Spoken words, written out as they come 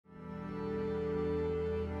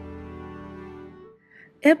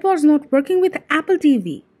AirPods not working with Apple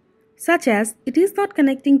TV, such as it is not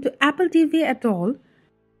connecting to Apple TV at all,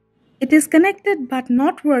 it is connected but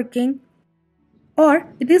not working, or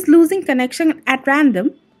it is losing connection at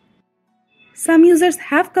random. Some users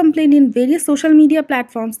have complained in various social media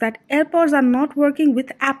platforms that AirPods are not working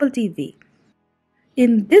with Apple TV.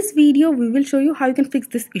 In this video, we will show you how you can fix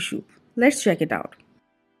this issue. Let's check it out.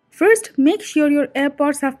 First, make sure your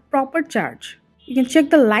AirPods have proper charge. You can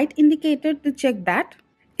check the light indicator to check that.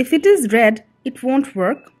 If it is red, it won't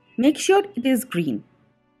work. Make sure it is green.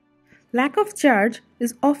 Lack of charge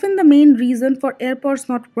is often the main reason for AirPods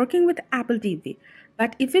not working with Apple TV.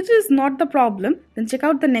 But if it is not the problem, then check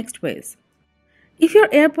out the next ways. If your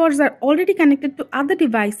AirPods are already connected to other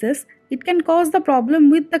devices, it can cause the problem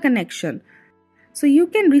with the connection. So you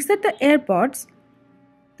can reset the AirPods,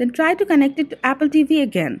 then try to connect it to Apple TV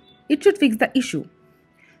again. It should fix the issue.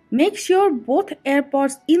 Make sure both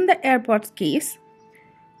AirPods in the AirPods case.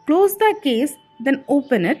 Close the case, then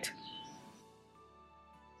open it.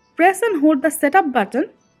 Press and hold the setup button.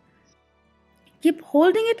 Keep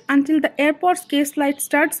holding it until the AirPods case light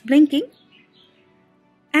starts blinking,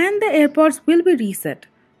 and the AirPods will be reset.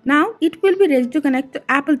 Now it will be ready to connect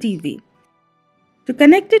to Apple TV. To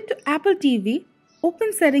connect it to Apple TV,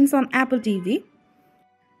 open Settings on Apple TV.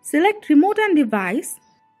 Select Remote and Device.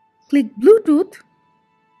 Click Bluetooth.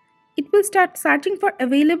 It will start searching for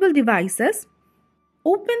available devices.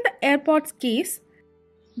 Open the AirPods case,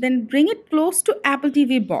 then bring it close to Apple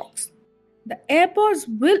TV box. The AirPods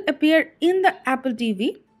will appear in the Apple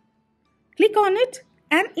TV. Click on it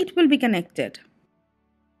and it will be connected.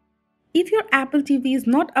 If your Apple TV is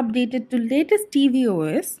not updated to latest TV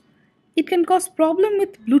OS, it can cause problem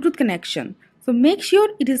with Bluetooth connection. So make sure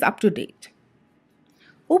it is up to date.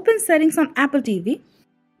 Open Settings on Apple TV.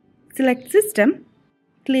 Select System.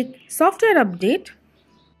 Click Software Update.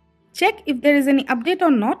 Check if there is any update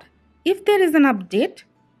or not. If there is an update,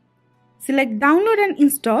 select Download and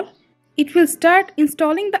Install. It will start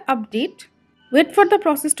installing the update. Wait for the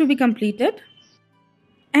process to be completed,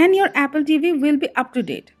 and your Apple TV will be up to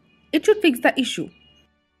date. It should fix the issue.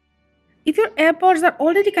 If your AirPods are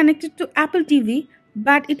already connected to Apple TV,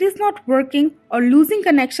 but it is not working or losing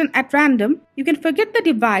connection at random, you can forget the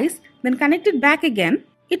device, then connect it back again.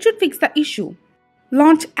 It should fix the issue.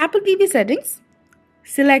 Launch Apple TV settings.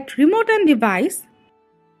 Select Remote and Device.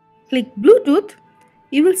 Click Bluetooth.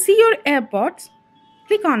 You will see your AirPods.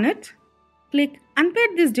 Click on it. Click Unpair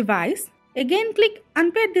this device. Again click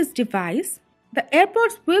Unpair this device. The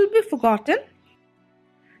AirPods will be forgotten.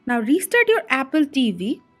 Now restart your Apple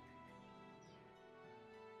TV.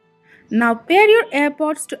 Now pair your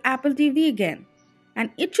AirPods to Apple TV again, and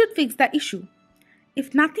it should fix the issue.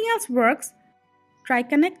 If nothing else works, try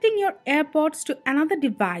connecting your AirPods to another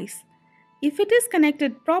device. If it is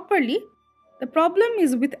connected properly, the problem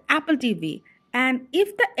is with Apple TV, and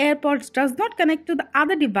if the AirPods does not connect to the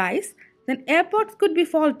other device, then AirPods could be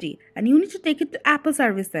faulty and you need to take it to Apple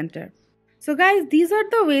Service Center. So guys, these are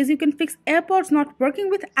the ways you can fix AirPods not working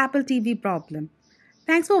with Apple TV problem.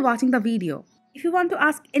 Thanks for watching the video. If you want to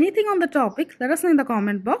ask anything on the topic, let us know in the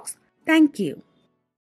comment box. Thank you.